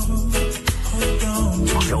on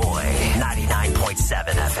to Joy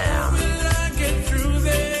 99.7 FM. Will I get through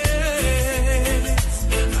this?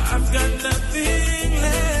 I've got nothing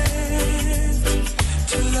left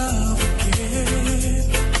to love again.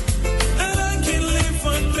 And I can live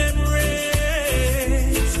on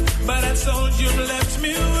memories, but I told you left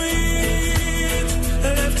me with.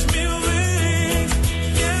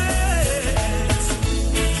 Yes.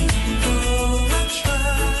 Oh, I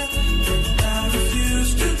tried, but I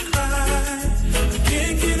refuse to cry. I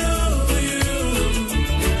can't get over you.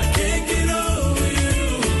 I can't get over you.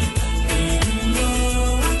 Even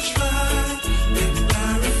though I tried, and I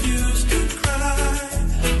refuse to cry.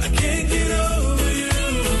 I can't get over you.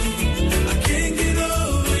 I can't get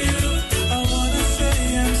over you. I wanna say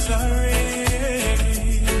I'm sorry.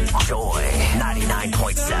 Joy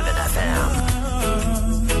 99.7 FM.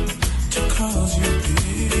 To cause you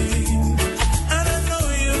pain. And I know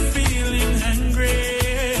you're feeling angry,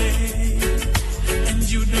 and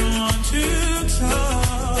you don't want to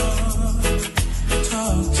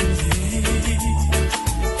talk to me.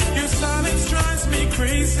 Your silence drives me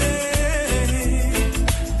crazy.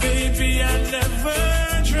 Baby, I never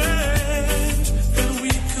dreamt that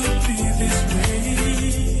we could be this way.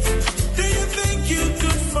 Do you think you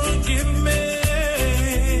could forgive me?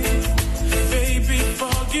 Baby,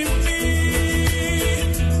 forgive me.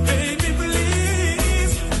 Baby,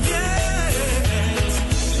 please. Yes.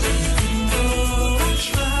 Even though I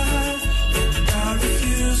tried, and I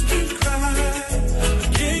refuse to cry. I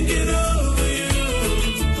can't get over you.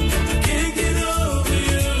 I can't get over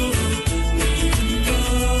you. Even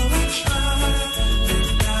though I tried,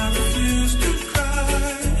 and I refuse to cry.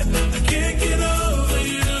 I can't get over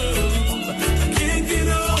you. I can't get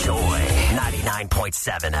over you. Joy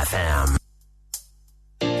 99.7 FM.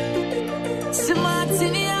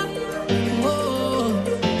 Martinia, oh,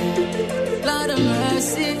 Lord of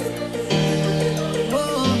mercy,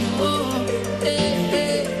 oh, hey,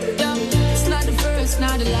 yeah. It's not the first,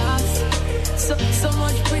 not the last. So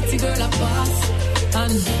much pretty girl I pass,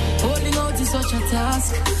 and holding out is such a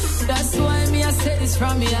task. That's why me I say this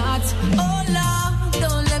from my heart. Oh Lord,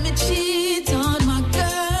 don't let me cheat on my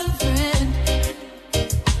girlfriend,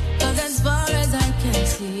 'cause as far as I can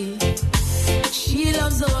see, she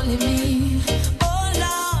loves only me. Oh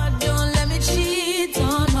Lord, don't let me cheat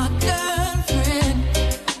on my girlfriend.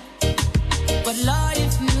 But Lord,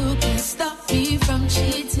 if you can stop me from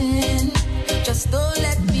cheating, just don't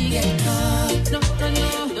let me get caught. No,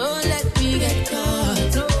 don't let me get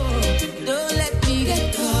caught. No, don't let me get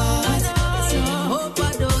caught. So I hope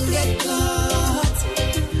I don't get caught.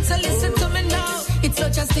 So listen to me now. It's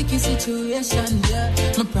such a sticky situation,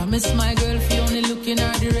 yeah. I promise my girl if you only look in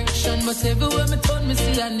her direction, but everywhere me turn, me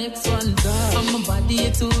see her next one. And my body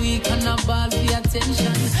is too weak and I ball for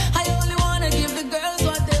attention. I only wanna give the girls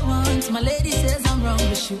what they want. My lady says I'm wrong,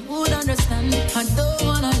 but she would understand. I don't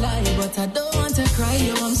wanna lie, but I don't want to cry.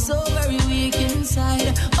 Yo, I'm so very weak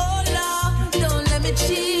inside. Oh Lord, don't let me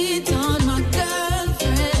cheat on my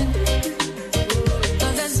girlfriend,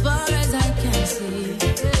 'cause as far as I can see,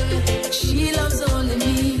 she loves only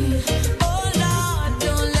me. Oh Lord,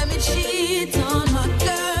 don't let me cheat on my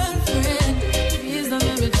girlfriend. Please don't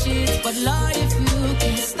let me cheat. But Lord, if you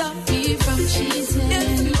can stop me from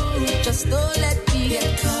cheating, just don't let me get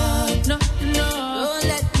caught. No, don't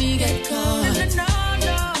let me get caught.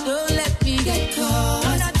 Don't let me get caught.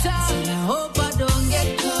 And I hope I don't get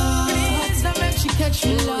caught. Please don't make she catch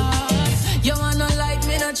me, Lord. You wanna like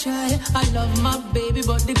me, not try. I love my baby,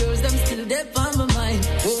 but the girls them still dead on my mind.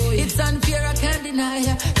 Oh, it's unfair, I can't deny.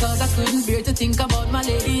 'Cause I couldn't bear to think about my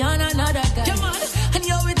lady and another guy. Come on, and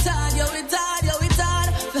yo, it's hard.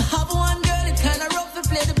 To have one girl, it's kinda rough to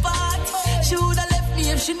play the part. She would've left me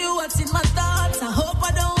if she knew what's in my thoughts. I hope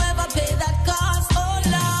I don't ever pay that cost. Oh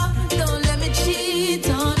Lord, don't let me cheat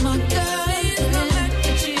on my girl. Please don't let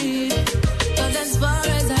me cheat. 'Cause as far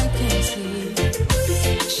as I can see,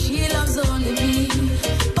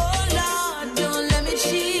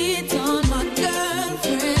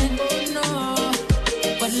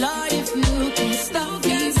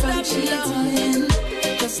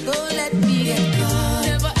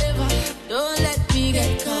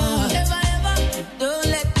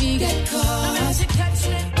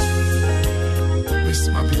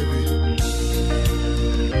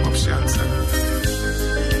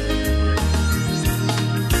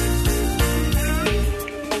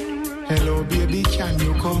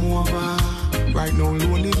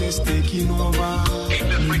 loneliness taking over.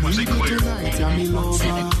 Me need you tonight, yeah, me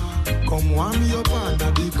lover. Come warm me up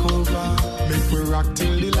under the cover. Make we rock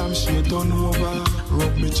till the lampshade turn over.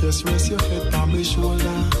 Rub me chest, rest your head on my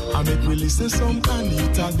shoulder. And make we listen some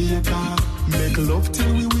Anita Baker. Make love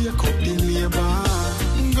till we wake up the labor.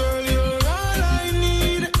 Girl, you're all I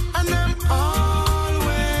need, and I'm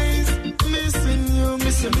always missing you.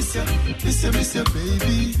 Miss you,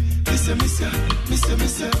 baby. Miss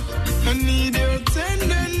you. I need your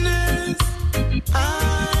tenderness. I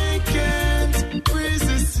can't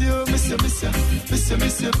resist you. Miss you,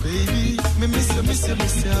 baby. Me miss you.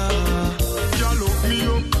 Girl, look me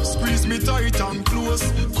up, squeeze me tight and close.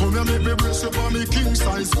 Come here, make me brace up on me king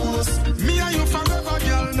size post. Me and you forever,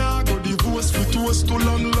 girl. Now go divorce. We toast to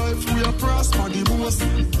long life. We are prosper the most.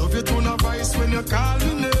 Love you tone of voice when you call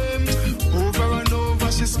me name. Over and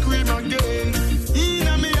over, she scream again.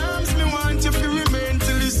 In my arms, me want you to remain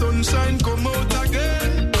till the sunshine come out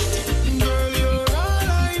again. Girl, you're all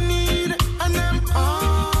I need, and I'm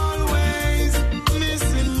always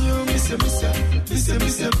missing you. Miss you, baby.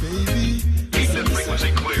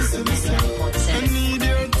 I need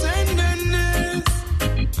your tenderness.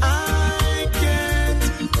 I can't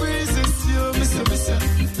resist you.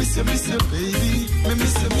 Miss you, baby. Me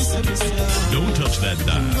miss you. Don't touch that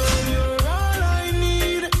dial. Girl, you're all I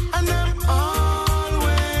need, and I'm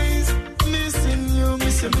always missing you.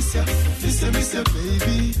 Miss you,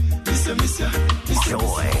 baby. Miss you.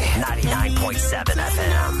 Joy 99.7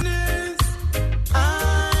 FM.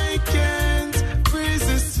 I can't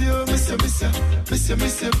resist you. Miss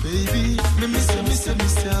you, baby. Me miss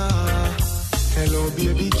you. Hello,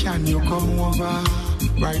 baby, can you come over?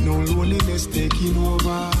 Right now, loneliness taking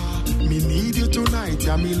over. Me need you tonight,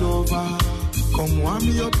 yeah, me lover. Come warm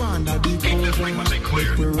me up under the cover. Make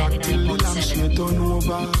we rock till the lampshade turn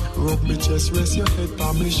over. Rub me chest, rest your head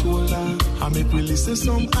on my shoulder. I make we listen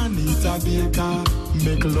some Anita Baker.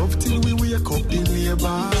 Make love till we wake up the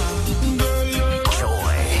neighbor. Girl, you're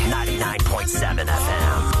Joy 99.7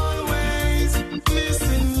 FM. always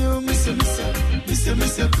missing you. Miss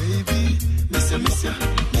you, baby. Miss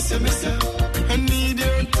you. I need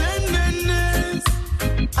your tenderness.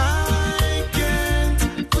 I can't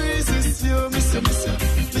resist you. Miss you,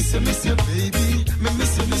 baby.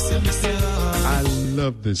 Miss you. I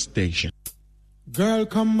love this station. Girl,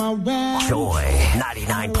 come my way. Joy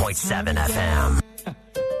 99.7 FM.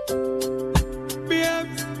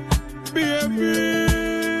 Baby.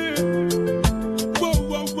 Whoa.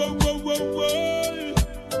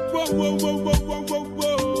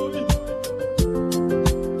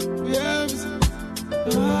 Yes.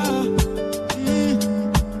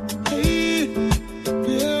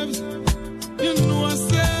 Babes. You know I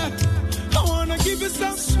said I wanna give you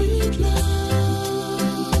some sweet love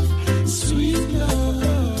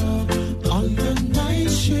on the night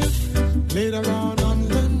shift. Later on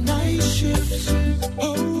the night shift.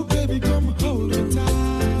 Oh, baby, come hold me tight.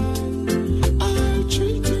 I'll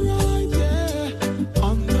treat you right, yeah.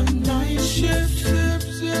 On the night shift,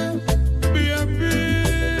 baby.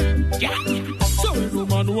 So no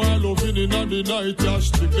man want loving in the night, yeah.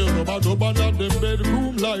 Stick the rubber dub under the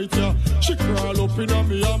bedroom light, yeah. She crawl up in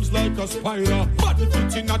my arms like a spider. Body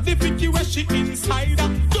fitting at the Vicky where she inside her.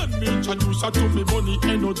 Then me introduce her to me money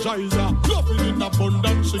energizer. Loving in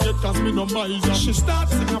abundance, she get as me no miser. She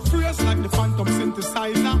starts sing a phrase like the phantom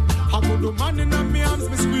synthesizer. I go to man in my arms,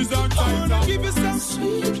 me squeeze her tighter. I wanna give you some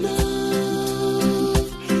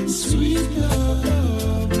sweet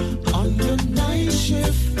love on the night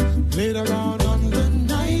shift. Later on the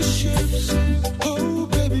night shift. Oh,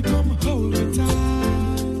 baby, come hold me tight.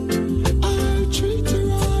 I'll treat you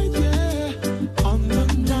right, yeah. On the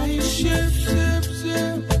night shift,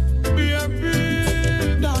 baby,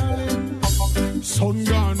 darling. Sun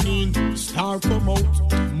gone in, star come out.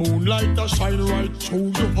 Moonlight a shine right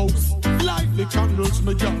through your house. Light the candles,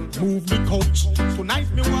 me girl, move the couch. Tonight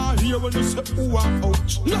me want hear when you say ooh and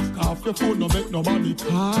ouch. Knock off your phone, no make nobody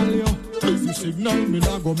call you. Busy signal, me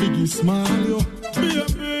not go biggie smile you.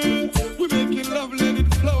 Baby, we making love, let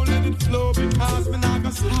it flow, because me not go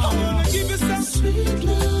stop. I wanna give you some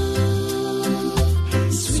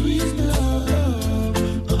sweet love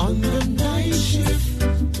on the night shift.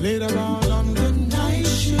 Later on the night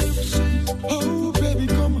shift. Oh, baby,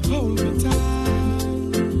 come hold me tight.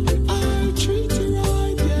 I'll treat you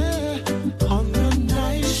right, yeah. On the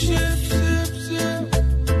night shift,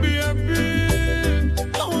 baby.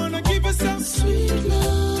 I wanna give you some sweet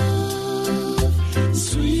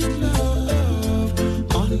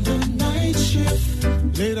love on the night shift.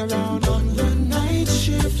 Later on the night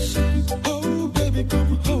shift. Oh, baby,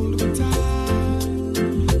 come hold me tight.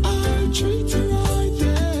 I'll treat you right,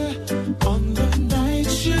 yeah. On the night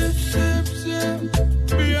shift.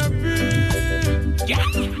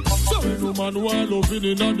 woman who I loving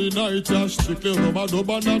in the night, yeah. Strictly rubber dub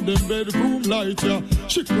and them bedroom light, yeah.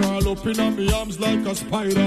 She crawl up in my arms like a spider.